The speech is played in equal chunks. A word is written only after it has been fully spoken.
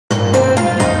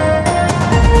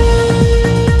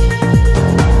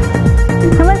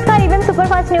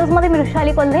News मध्ये मी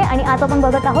ऋषाली कोल्हे आणि आज आपण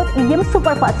बघत आहोत ईएम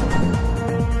सुपरफास्ट।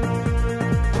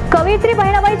 कवयित्री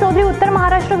बहिणाबाई चौधरी उत्तर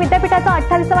महाराष्ट्र विद्यापीठाचा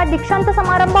 28वा दीक्षांत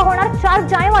समारंभ होणार 4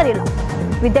 जानेवारीला।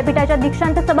 विद्यापीठाच्या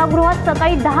दीक्षांत सभागृहात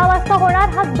सकाळी 10 वाजता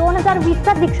होणार हा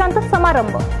 2020चा दीक्षांत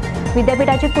समारंभ।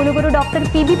 विद्यापीठाचे कुलगुरू डॉक्टर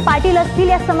पी.बी. पाटील असतील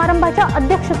या समारंभाच्या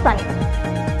अध्यक्षस्थानी।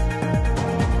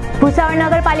 भुसावळ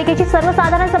नगरपालिकेची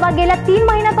सर्वसाधारण सभा गेल्या 3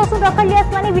 महिन्यांपासून रखडली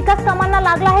असल्याने विकास कामांना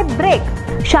लागला आहे ब्रेक।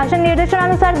 शासन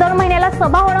निर्देशनानुसार दर महिन्याला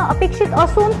सभा होणं अपेक्षित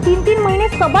असून 3-3 महिने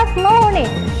सभाच न होणे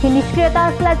ही निष्क्रियता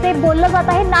असल्याचे बोललं जात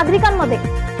आहे नागरिकांमध्ये।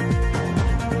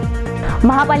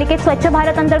 महापालिकेत स्वच्छ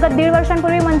भारत अंतर्गत 1.5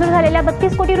 वर्षांपूर्वी मंजूर झालेल्या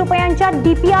 32 कोटी रुपयांच्या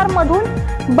डीपीआर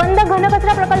मधून बंद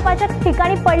घनकचरा प्रकल्पाच्या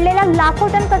ठिकाणी पडलेल्या लाखो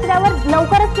टन कचऱ्यावर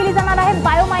लवकरच केली जाणार आहे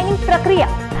बायोमायनिंग प्रक्रिया।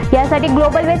 यासाठी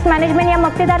ग्लोबल वेस्ट मॅनेजमेंट या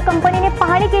मक्तेदार कंपनीने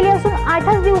पाहणी केली असून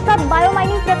 8 दिवसात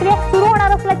बायोमायनिंग प्रक्रिया सुरू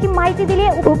होणार असल्याची माहिती दिली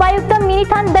आहे उपायुक्त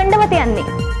मिनिथान दंडवते यांनी।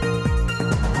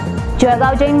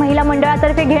 जळगाव जैन महिला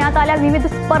मंडळातर्फे घेण्यात आल्या विविध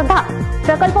स्पर्धा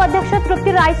प्रकल्प अध्यक्ष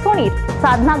तृप्ती रायसोनीर,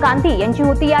 साधना गांधी यांची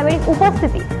होती यावेळी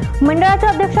उपस्थिती। मंडळाच्या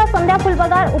अध्यक्षा संध्या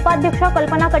फुलपगार, उपाध्यक्षा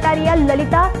कल्पना कटारिया,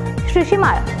 ललिता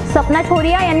श्रीशिमाळ, सपना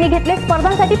छोरिया यांनी घेतले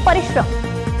स्पर्धांसाठी परिश्रम।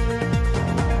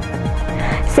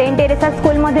 सेंट टेरेसा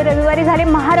स्कूलमध्ये रविवारी झाले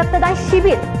महारक्तदान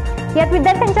शिबिर। यात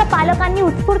विद्यार्थ्यांच्या पालकांनी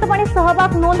उत्स्फूर्तपणे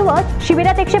सहभाग नोंदवत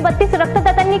शिबिरात 132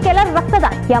 रक्तदात्यांनी केलं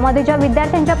रक्तदान। यामध्ये ज्या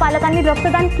विद्यार्थ्यांच्या पालकांनी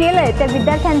रक्तदान केलंय त्या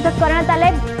विद्यार्थ्यांचं करण्यात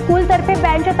आलंय स्कूलतर्फे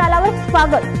बँडच्या तालावर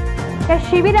स्वागत। या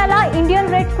शिबिराला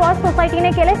इंडियन रेड क्रॉस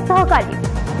सोसायटीने केले सहकार्य।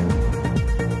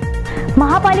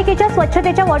 महापालिकेच्या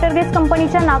स्वच्छतेच्या वॉटरगेज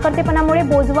कंपनीच्या नाकर्तेपणामुळे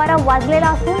बोजवारा वाजलेला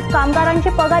असून कामगारांचे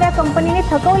पगार या कंपनीने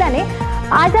थकवल्याने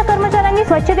आज या कर्मचाऱ्यांनी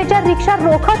स्वच्छतेच्या रिक्षा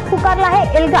रोखत पुकारला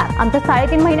आहे एल्गार। आमचा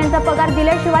 3.5 महिन्यांचा पगार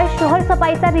दिल्याशिवाय शहर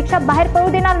सफाईचा रिक्षा बाहेर पडू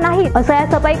देणार नाही असं या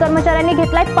सफाई कर्मचाऱ्यांनी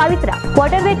घेतलाय पावित्रा।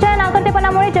 वॉटरगेजच्या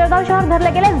नाकर्तेपणामुळे जळगाव शहर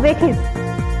धरले गेले वेखीस।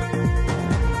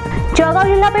 जळगाव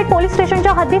जिल्हा पेठ पोलीस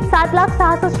स्टेशनच्या हद्दीत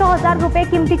 7,66,000 रुपये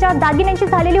किमतीच्या दागिन्यांची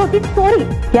झालेली होती चोरी।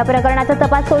 या प्रकरणाचा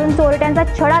तपास करून चोरट्यांचा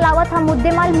छडा लावत हा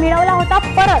मुद्देमाल मिळवला होता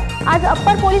परत। आज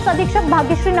अप्पर पोलीस अधीक्षक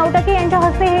भाग्यश्री नवटके यांच्या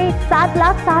हस्ते हे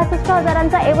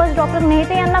 7,66,000चा एवज डॉक्टर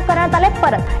मेहते यांना करण्यात आले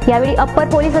परत। यावेळी अप्पर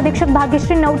पोलीस अधीक्षक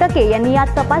भाग्यश्री नवटके यांनी या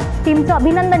तपास टीमचं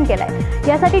अभिनंदन केलंय।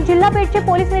 यासाठी जिल्हा पेठचे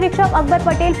पोलीस निरीक्षक अकबर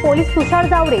पटेल, पोलीस तुषार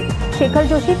जावरे, शेखर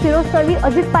जोशी, फिरोज तळवी,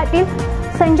 अजित पाटील,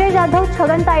 संजय जाधव,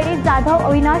 छगन तायडे, जाधव,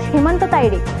 अविनाश, हेमंत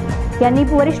तायडे यांनी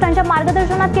वरिष्ठांच्या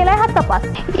मार्गदर्शनात केलाय हा तपास।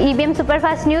 ईबीएम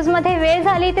सुपरफास्ट न्यूज मध्ये वेळ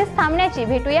झाली इथेच थांबण्याची।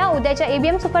 भेटूया उद्याच्या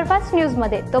ईबीएम सुपरफास्ट न्यूज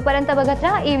मध्ये। तोपर्यंत बघत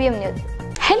राहा EBM news.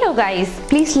 Hello guys,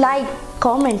 please like,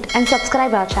 comment and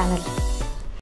subscribe our channel.